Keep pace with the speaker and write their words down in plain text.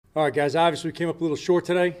All right, guys, obviously we came up a little short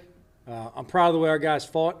today. I'm proud of the way our guys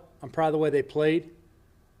fought. I'm proud of the way they played.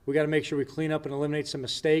 We got to make sure we clean up and eliminate some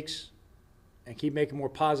mistakes and keep making more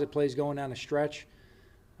positive plays going down the stretch.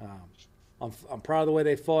 I'm proud of the way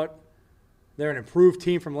they fought. They're an improved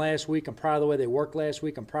team from last week. I'm proud of the way they worked last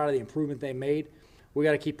week. I'm proud of the improvement they made. We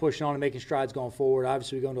got to keep pushing on and making strides going forward.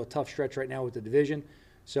 Obviously, we're going to a tough stretch right now with the division,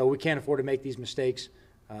 so we can't afford to make these mistakes.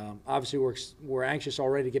 Obviously, we're anxious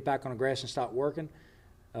already to get back on the grass and start working.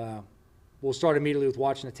 We'll start immediately with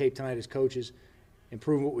watching the tape tonight as coaches,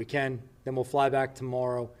 improve what we can. Then we'll fly back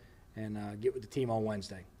tomorrow and get with the team on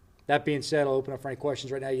Wednesday. That being said, I'll open up for any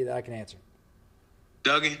questions right now that I can answer.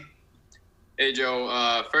 Dougie? Hey,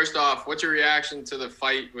 Joe. First off, what's your reaction to the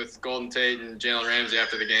fight with Golden Tate and Jalen Ramsey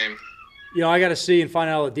after the game? You know, I got to see and find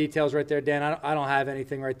out all the details right there, Dan. I don't have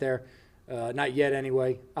anything right there, not yet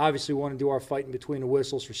anyway. Obviously, we want to do our fight in between the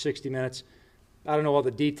whistles for 60 minutes. I don't know all the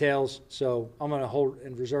details, so I'm going to hold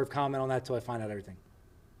and reserve comment on that until I find out everything.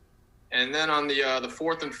 And then on the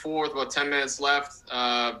 4th and 4, about 10 minutes left,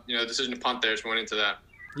 decision to punt there. Just went into that.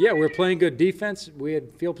 Yeah, we were playing good defense. We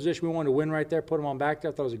had field position. We wanted to win right there, put them on back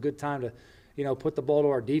there. I thought it was a good time to, put the ball to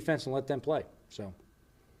our defense and let them play. So,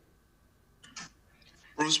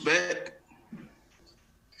 Bruce Beck?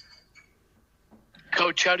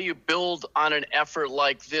 Coach, how do you build on an effort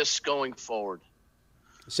like this going forward?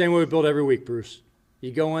 Same way we build every week, Bruce.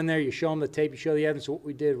 You go in there, you show them the tape, you show the evidence of what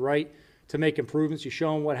we did right to make improvements. You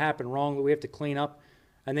show them what happened wrong that we have to clean up,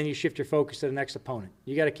 and then you shift your focus to the next opponent.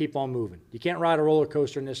 You got to keep on moving. You can't ride a roller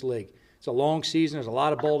coaster in this league. It's a long season. There's a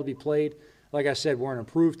lot of ball to be played. Like I said, we're an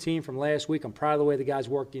improved team from last week. I'm proud of the way the guys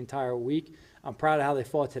worked the entire week. I'm proud of how they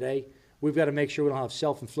fought today. We've got to make sure we don't have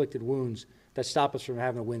self-inflicted wounds that stop us from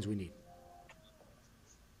having the wins we need.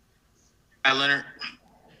 Hi, Leonard.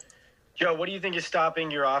 Joe, what do you think is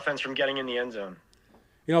stopping your offense from getting in the end zone?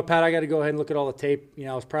 Pat, I got to go ahead and look at all the tape.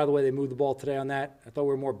 I was proud of the way they moved the ball today on that. I thought we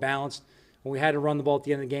were more balanced. When we had to run the ball at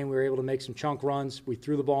the end of the game, we were able to make some chunk runs. We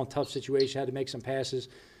threw the ball in tough situations, had to make some passes.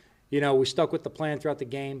 We stuck with the plan throughout the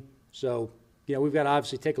game. So, we've got to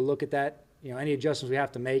obviously take a look at that. Any adjustments we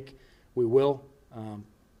have to make, we will.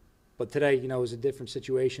 But today, it was a different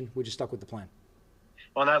situation. We just stuck with the plan.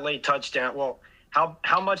 On that late touchdown,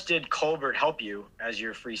 how much did Colbert help you as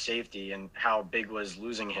your free safety, and how big was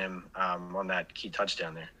losing him on that key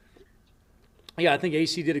touchdown there? Yeah, I think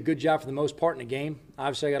AC did a good job for the most part in the game.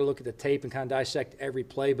 Obviously, I got to look at the tape and kind of dissect every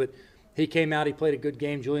play, but he came out, he played a good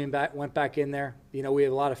game. Julian went back in there. We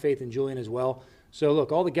have a lot of faith in Julian as well. So,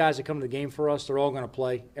 look, all the guys that come to the game for us, they're all going to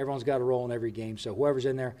play. Everyone's got a role in every game. So whoever's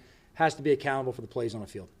in there has to be accountable for the plays on the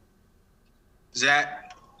field.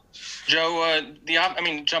 Zach? Joe,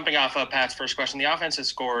 jumping off of Pat's first question, the offense has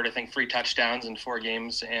scored, I think, 3 touchdowns in 4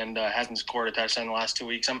 games and hasn't scored a touchdown in the last 2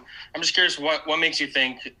 weeks. I'm just curious, what makes you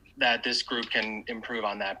think that this group can improve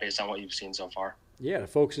on that based on what you've seen so far? Yeah, the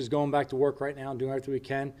focus is going back to work right now and doing everything we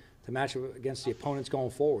can to match up against the opponents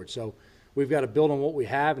going forward. So we've got to build on what we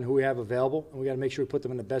have and who we have available, and we got to make sure we put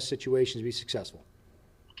them in the best situations to be successful.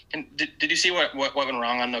 And did you see what went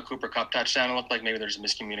wrong on the Cooper Kupp touchdown? It looked like maybe there's a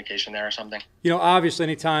miscommunication there or something. Obviously,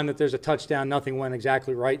 any time that there's a touchdown, nothing went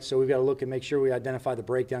exactly right. So we've got to look and make sure we identify the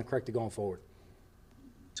breakdown, correct it going forward.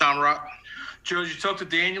 Tom Rock? Joe, did you talk to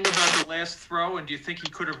Daniel about the last throw, and do you think he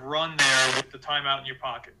could have run there with the timeout in your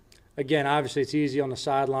pocket? Again, obviously, it's easy on the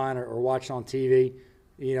sideline or watching on TV,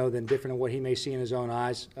 than different than what he may see in his own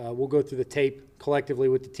eyes. We'll go through the tape collectively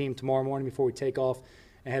with the team tomorrow morning before we take off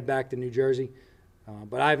and head back to New Jersey.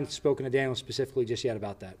 But I haven't spoken to Daniel specifically just yet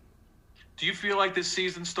about that. Do you feel like this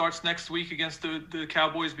season starts next week against the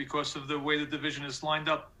Cowboys because of the way the division is lined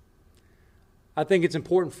up? I think it's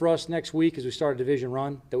important for us next week as we start a division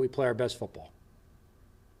run that we play our best football.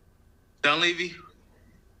 Dunleavy?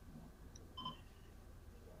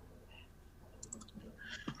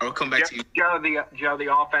 I'll come back to you. Joe,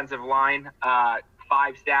 the offensive line, 5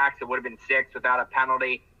 sacks. It would have been 6 without a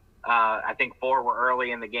penalty. I think 4 were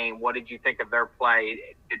early in the game. What did you think of their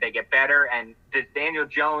play? Did they get better? And does Daniel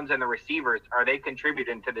Jones and the receivers, are they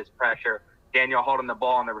contributing to this pressure? Daniel holding the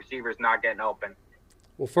ball and the receivers not getting open.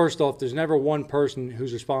 Well, first off, there's never one person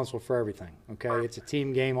who's responsible for everything, okay? It's a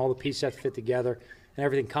team game. All the pieces have to fit together, and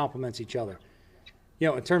everything complements each other.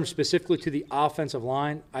 In terms specifically to the offensive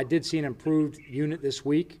line, I did see an improved unit this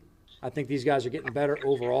week. I think these guys are getting better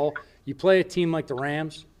overall. You play a team like the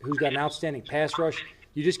Rams, who's got an outstanding pass rush,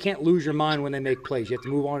 you just can't lose your mind when they make plays. You have to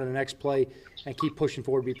move on to the next play and keep pushing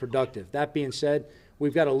forward, be productive. That being said,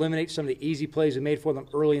 we've got to eliminate some of the easy plays we made for them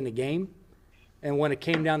early in the game. And when it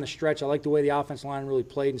came down the stretch, I liked the way the offensive line really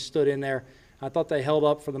played and stood in there. I thought they held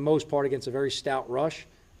up for the most part against a very stout rush.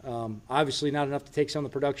 Obviously not enough to take some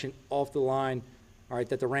of the production off the line all right,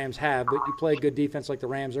 that the Rams have. But you play a good defense like the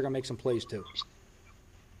Rams, they're going to make some plays too.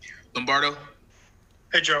 Lombardo.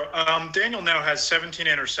 Hey, Joe. Daniel now has 17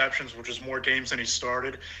 interceptions, which is more games than he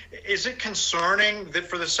started. Is it concerning that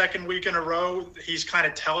for the second week in a row, he's kind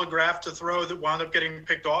of telegraphed to throw that wound up getting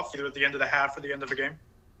picked off either at the end of the half or the end of the game?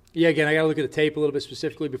 Yeah, again, I got to look at the tape a little bit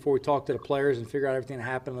specifically before we talk to the players and figure out everything that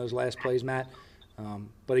happened in those last plays, Matt.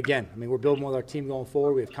 But again, I mean, we're building with our team going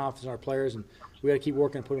forward. We have confidence in our players, and we got to keep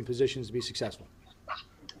working and put in positions to be successful.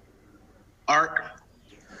 Art.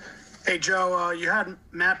 Hey, Joe, you had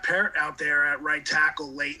Matt Parrott out there at right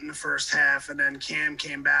tackle late in the first half, and then Cam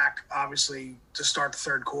came back, obviously, to start the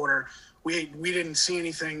third quarter. We didn't see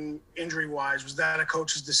anything injury-wise. Was that a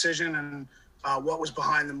coach's decision, and what was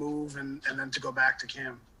behind the move and then to go back to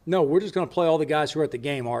Cam? No, we're just going to play all the guys who are at the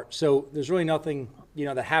game, Art. So there's really nothing,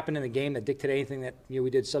 that happened in the game that dictated anything that, we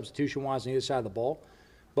did substitution-wise on either side of the ball.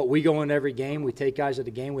 But we go into every game. We take guys at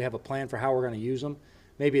the game. We have a plan for how we're going to use them.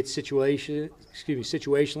 Maybe it's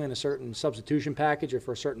situationally in a certain substitution package or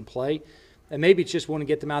for a certain play. And maybe it's just want to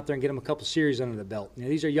get them out there and get them a couple series under the belt.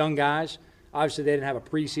 These are young guys. Obviously, they didn't have a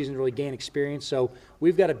preseason to really gain experience. So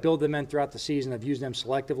we've got to build them in throughout the season. I've used them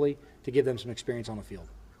selectively to give them some experience on the field.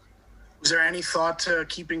 Was there any thought to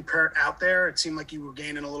keeping Parrott out there? It seemed like you were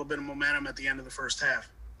gaining a little bit of momentum at the end of the first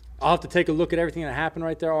half. I'll have to take a look at everything that happened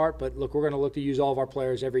right there, Art. But, look, we're going to look to use all of our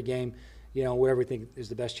players every game, whatever we think is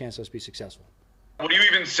the best chance for us to be successful. What do you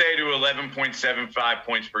even say to 11.75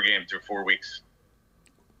 points per game through 4 weeks?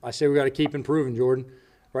 I say we got to keep improving, Jordan.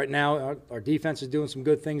 Right now, our defense is doing some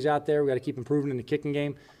good things out there. We got to keep improving in the kicking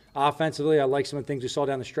game. Offensively, I like some of the things we saw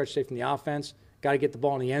down the stretch today from the offense. Got to get the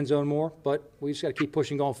ball in the end zone more, but we just got to keep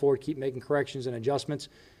pushing going forward, keep making corrections and adjustments,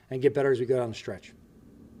 and get better as we go down the stretch.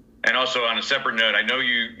 And also on a separate note, I know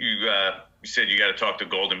you said you got to talk to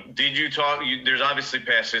Golden. Did you talk? There's obviously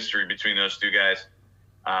past history between those two guys.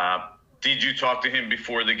 Did you talk to him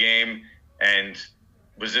before the game, and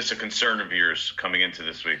was this a concern of yours coming into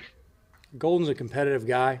this week? Golden's a competitive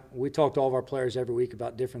guy. We talk to all of our players every week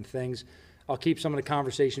about different things. I'll keep some of the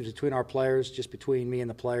conversations between our players, just between me and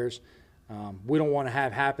the players. We don't want to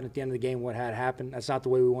have happen at the end of the game what had happened. That's not the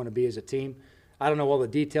way we want to be as a team. I don't know all the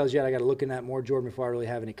details yet. I got to look in that more, Jordan, before I really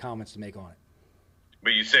have any comments to make on it.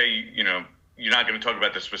 But you say, you're not going to talk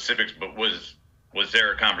about the specifics, but was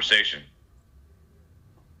there a conversation?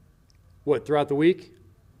 What, throughout the week?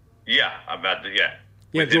 Yeah,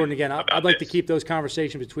 Yeah, Jordan, again, I'd like to keep those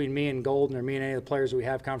conversations between me and Golden or me and any of the players that we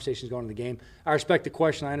have conversations going into the game. I respect the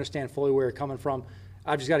question. I understand fully where you're coming from.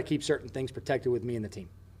 I've just got to keep certain things protected with me and the team.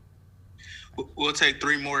 We'll take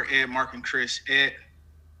three more, Ed, Mark, and Chris. Ed.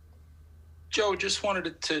 Joe, just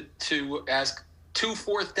wanted to ask 2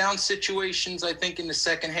 fourth down situations, I think, in the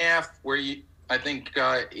second half where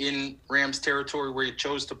in Rams territory where you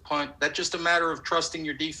chose to punt. That just a matter of trusting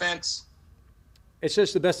your defense? It's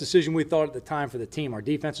just the best decision we thought at the time for the team. Our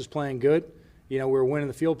defense was playing good. We were winning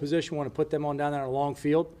the field position. We want to put them on down there on a long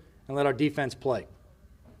field and let our defense play.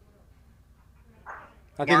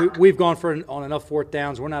 I think we've gone on enough fourth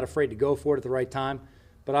downs. We're not afraid to go for it at the right time,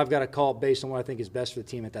 but I've got to call it based on what I think is best for the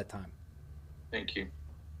team at that time. Thank you.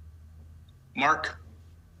 Mark?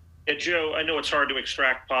 Yeah, Joe, I know it's hard to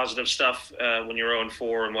extract positive stuff when you're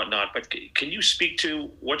 0-4 and whatnot, but can you speak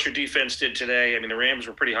to what your defense did today? I mean, the Rams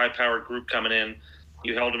were a pretty high-powered group coming in.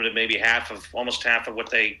 You held them to maybe almost half of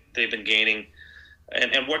what they've been gaining.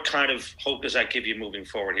 And what kind of hope does that give you moving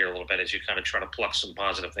forward here a little bit as you kind of try to pluck some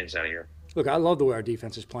positive things out of here? Look, I love the way our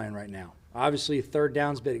defense is playing right now. Obviously, third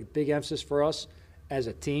down's been a big emphasis for us as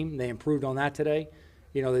a team. They improved on that today.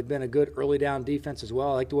 They've been a good early down defense as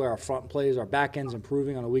well. I like the way our front plays, our back end's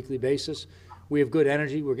improving on a weekly basis. We have good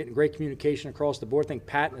energy. We're getting great communication across the board. I think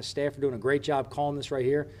Pat and his staff are doing a great job calling this right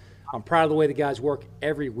here. I'm proud of the way the guys work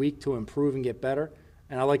every week to improve and get better,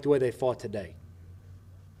 and I like the way they fought today.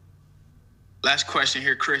 Last question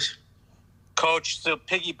here, Chris. Coach, to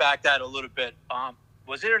piggyback that a little bit,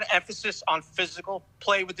 was there an emphasis on physical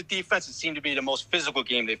play with the defense? It seemed to be the most physical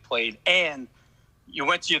game they've played. And you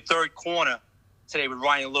went to your third corner today with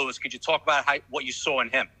Ryan Lewis. Could you talk about what you saw in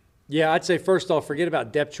him? Yeah, I'd say first off, forget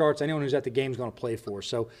about depth charts. Anyone who's at the game is going to play for.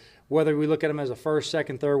 So whether we look at them as a first,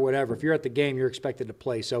 second, third, whatever, if you're at the game, you're expected to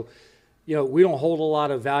play. So, we don't hold a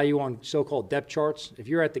lot of value on so-called depth charts. If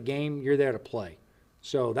you're at the game, you're there to play.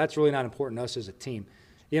 So that's really not important to us as a team.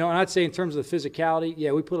 And I'd say in terms of the physicality,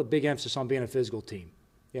 yeah, we put a big emphasis on being a physical team.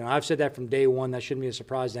 I've said that from day one. That shouldn't be a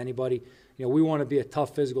surprise to anybody. We want to be a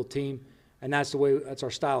tough physical team, and that's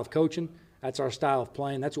our style of coaching. That's our style of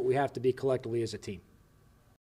playing. That's what we have to be collectively as a team.